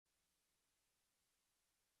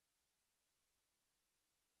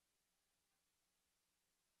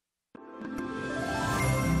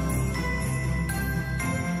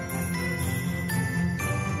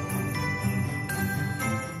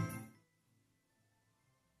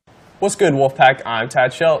What's good, Wolfpack? I'm Tad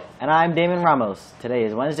Schelt. And I'm Damon Ramos. Today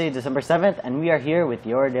is Wednesday, December 7th, and we are here with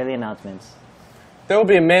your daily announcements. There will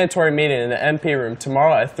be a mandatory meeting in the MP room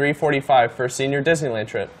tomorrow at 3:45 for a senior Disneyland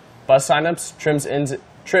trip. Bus signups,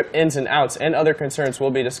 trip ins and outs, and other concerns will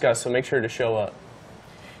be discussed, so make sure to show up.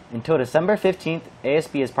 Until December 15th,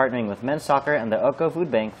 ASB is partnering with Men's Soccer and the Oko Food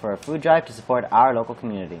Bank for a food drive to support our local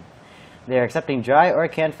community. They are accepting dry or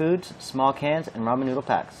canned foods, small cans, and ramen noodle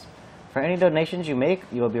packs. For any donations you make,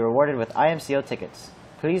 you will be rewarded with IMCO tickets.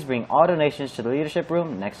 Please bring all donations to the leadership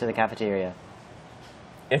room next to the cafeteria.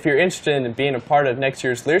 If you're interested in being a part of next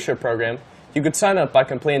year's leadership program, you could sign up by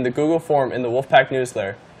completing the Google form in the Wolfpack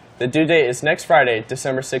newsletter. The due date is next Friday,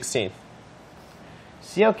 December 16th.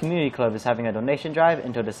 CO Community Club is having a donation drive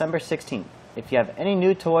until December 16th. If you have any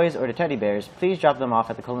new toys or teddy bears, please drop them off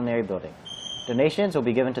at the culinary building. Donations will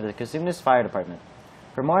be given to the Cosumnes Fire Department.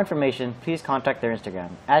 For more information, please contact their Instagram,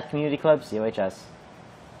 @CommunityClubCOHS.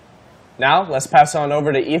 Now, let's pass on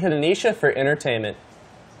over to Ethan and Nisha for entertainment.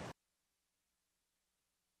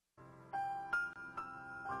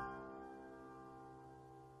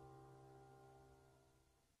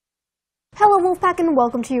 Hello Wolfpack and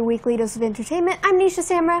welcome to your weekly dose of entertainment. I'm Nisha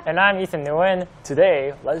Samra. And I'm Ethan Nguyen.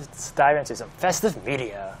 Today, let's dive into some festive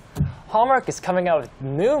media. Hallmark is coming out with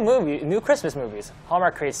new Christmas movies.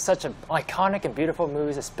 Hallmark creates such iconic and beautiful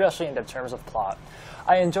movies, especially in the terms of plot.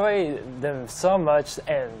 I enjoy them so much,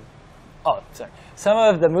 and some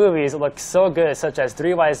of the movies look so good, such as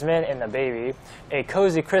Three Wise Men and a Baby, A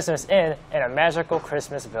Cozy Christmas Inn, and A Magical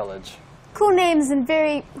Christmas Village. Cool names and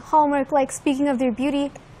very Hallmark-like. Speaking of their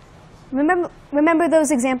beauty, remember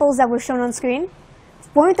those examples that were shown on screen?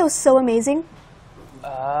 Weren't those so amazing?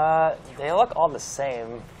 They look all the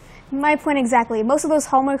same. My point exactly. Most of those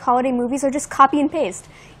Hallmark holiday movies are just copy and paste,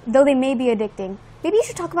 though they may be addicting. Maybe you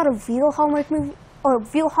should talk about a real Hallmark movie or a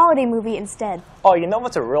real holiday movie instead. Oh, you know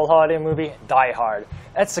what's a real holiday movie? Die Hard.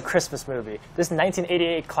 That's a Christmas movie. This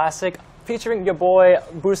 1988 classic featuring your boy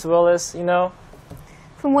Bruce Willis, you know?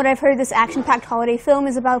 From what I've heard, this action-packed holiday film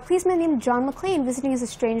is about a policeman named John McClane visiting his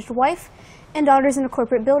estranged wife and daughters in a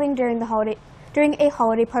corporate building during a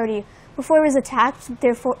holiday party. Before he was attacked,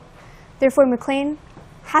 therefore McClane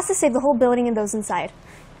has to save the whole building and those inside.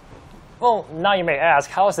 Well, now you may ask,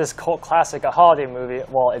 how is this cult classic a holiday movie?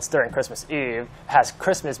 Well, it's during Christmas Eve, has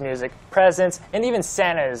Christmas music, presents, and even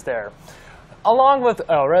Santa is there, along with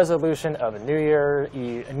a resolution of a New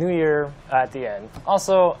Year at the end.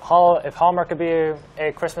 Also, if Hallmark could be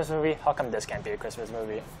a Christmas movie, how come this can't be a Christmas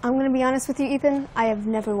movie? I'm going to be honest with you, Ethan. I have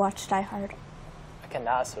never watched Die Hard. I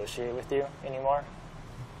cannot associate with you anymore.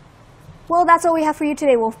 Well, that's all we have for you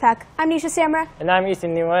today, Wolfpack. I'm Nisha Samra. And I'm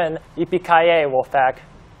Ethan Nguyen. Yippee-ki-yay, Wolfpack.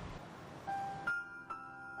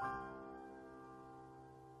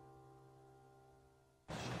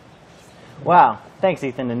 Wow, thanks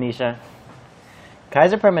Ethan and Nisha.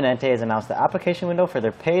 Kaiser Permanente has announced the application window for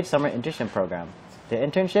their paid summer internship program. The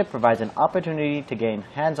internship provides an opportunity to gain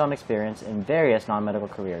hands-on experience in various non-medical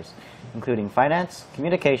careers, including finance,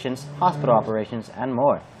 communications, hospital operations, and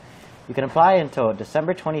more. You can apply until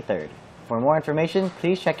December 23rd. For more information,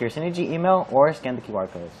 please check your Synergy email or scan the QR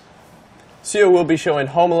codes. CO will be showing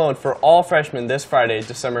Home Alone for all freshmen this Friday,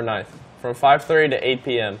 December 9th, from 5:30 to 8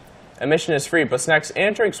 p.m. Admission is free, but snacks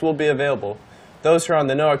and drinks will be available. Those who are on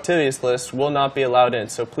the no activities list will not be allowed in,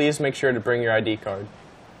 so please make sure to bring your ID card.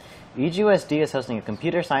 EGUSD is hosting a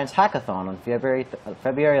computer science hackathon on February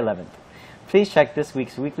 11th. Please check this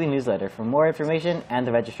week's weekly newsletter for more information and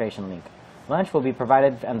the registration link. Lunch will be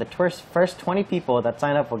provided, and the first 20 people that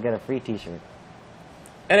sign up will get a free t-shirt.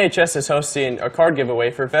 NHS is hosting a card giveaway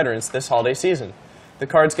for veterans this holiday season. The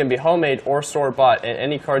cards can be homemade or store-bought, and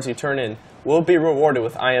any cards you turn in will be rewarded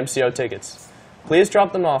with IMCO tickets. Please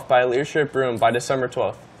drop them off by a leadership room by December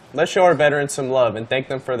 12th. Let's show our veterans some love and thank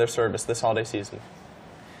them for their service this holiday season.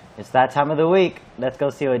 It's that time of the week. Let's go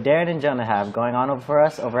see what Darren and Jonah have going on for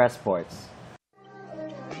us over at sports.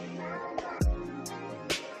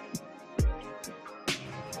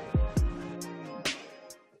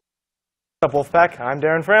 What's up, Wolfpack? I'm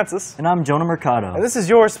Darren Francis. And I'm Jonah Mercado. And this is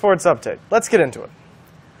your sports update. Let's get into it.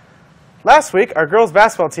 Last week, our girls'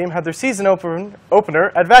 basketball team had their season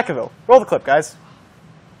opener at Vacaville. Roll the clip, guys.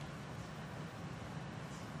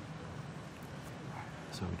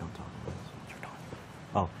 So we don't talk about this.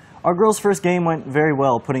 Oh, our girls' first game went very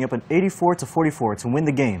well, putting up an 84-44 to win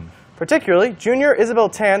the game. Particularly, junior Isabel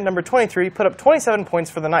Tan, number 23, put up 27 points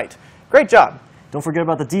for the night. Great job. Don't forget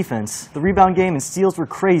about the defense. The rebound game and steals were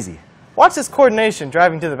crazy. Watch this coordination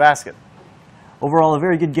driving to the basket. Overall, a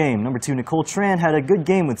very good game. Number 2, Nicole Tran had a good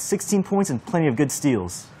game with 16 points and plenty of good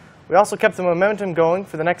steals. We also kept the momentum going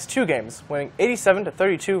for the next two games, winning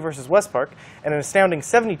 87-32 versus West Park and an astounding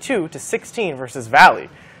 72-16 versus Valley.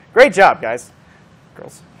 Great job, guys.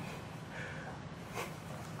 Girls.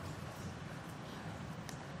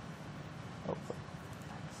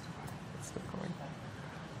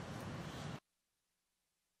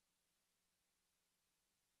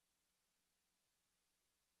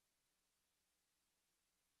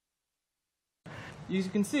 As you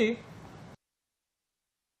can see,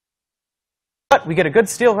 but we get a good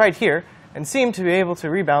steal right here and seem to be able to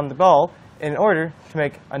rebound the ball in order to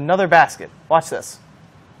make another basket. Watch this.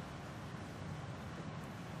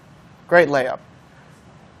 Great layup.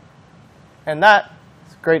 And that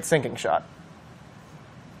is a great sinking shot.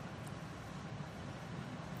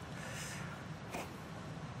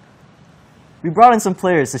 We brought in some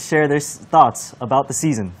players to share their thoughts about the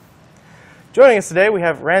season. Joining us today, we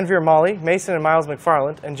have Ranveer Molly, Mason and Miles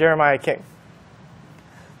McFarland, and Jeremiah King.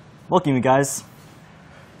 Welcome, you guys.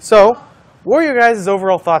 So, what are your guys'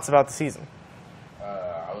 overall thoughts about the season?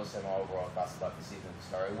 I would say my overall thoughts about the season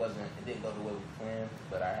started. It didn't go the way we planned,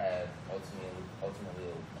 but I had ultimately a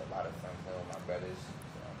lot of fun playing with my brothers.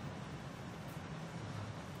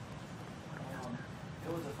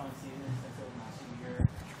 It was a fun season since it was my senior year,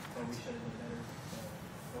 but we should have done better. So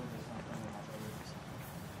it was just fun playing with my brothers.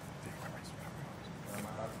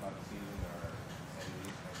 My thoughts about the season are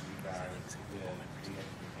you guys good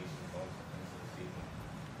expectations going into the season.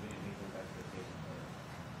 We didn't meet those expectations for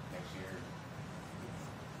next year.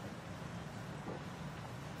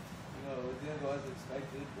 You know, it didn't go as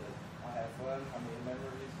expected, but I had fun. I made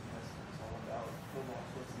memories. That's what it's all about. Football is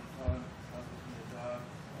supposed to be fun. It's not supposed to be a job.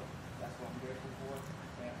 So that's what I'm grateful for.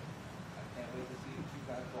 I can't wait to see you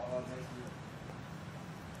guys ball out next year.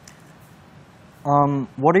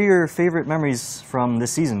 What are your favorite memories from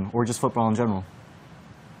this season, or just football in general?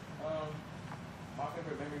 My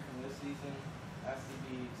favorite memory from this season has to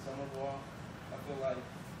be summer ball. I feel like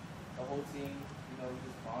the whole team, we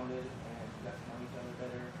just bonded and we got to know each other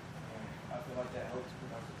better. And I feel like that helps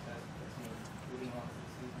with our success with the team moving on to the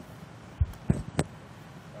season.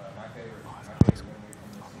 My favorite memory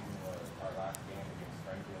from this season was our last game against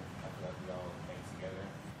Franklin. I feel like we all came together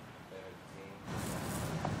as a team.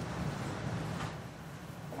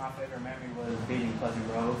 My favorite memory was beating Pleasant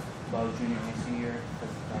Grove, both junior and senior,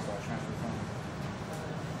 because that's where I transferred from.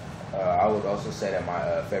 I would also say that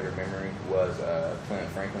my favorite memory was playing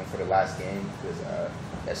Franklin for the last game because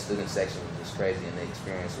that student section was just crazy and the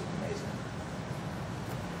experience was amazing.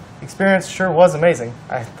 Experience sure was amazing.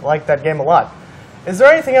 I liked that game a lot. Is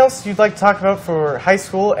there anything else you'd like to talk about for high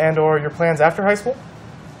school and or your plans after high school?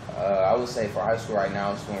 I would say for high school right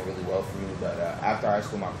now it's going really well for me, but after high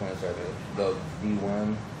school my plans are to go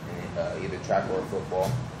D1 and either track or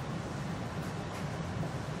football.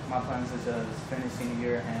 My plans is to finish senior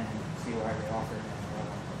year and see where I get offered.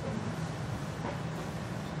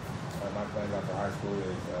 My plans after high school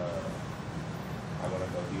is I want to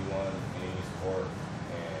go D1 in any sport,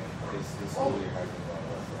 and this school year has been going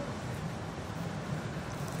well for us.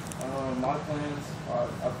 My plans are,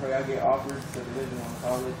 I pray I get offered to Division I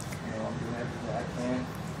college. I'm doing everything I can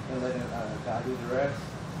and letting God do the rest.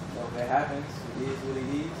 So if it happens, it is what it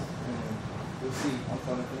is, and we'll see. I'm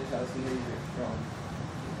trying to finish out senior year strong.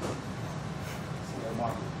 See y'all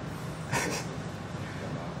market.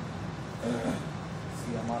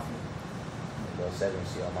 See y'all market. Go 7,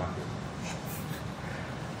 see y'all market.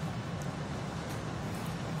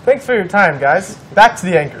 Thanks for your time, guys. Back to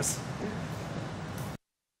the anchors.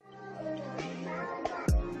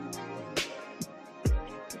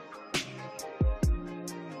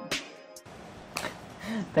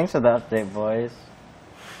 Thanks for the update, boys.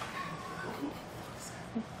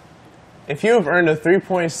 If you have earned a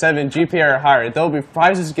 3.7 GPA or higher, there will be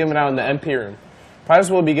prizes given out in the MP room. Prizes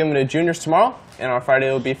will be given to juniors tomorrow, and on Friday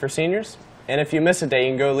it will be for seniors. And if you miss a day,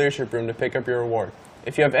 you can go to leadership room to pick up your reward.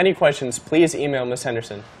 If you have any questions, please email Ms.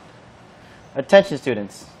 Henderson. Attention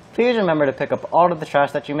students, please remember to pick up all of the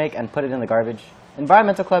trash that you make and put it in the garbage.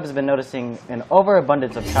 Environmental Club has been noticing an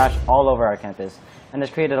overabundance of trash all over our campus and has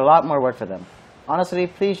created a lot more work for them. Honestly,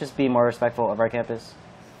 please just be more respectful of our campus.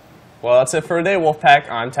 Well, that's it for today, Wolfpack.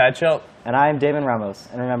 I'm Tad Schelt. And I'm Damon Ramos.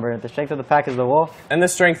 And remember, the strength of the pack is the wolf. And the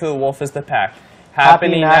strength of the wolf is the pack.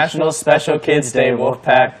 Happy National Special Kids Day,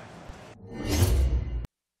 Wolfpack.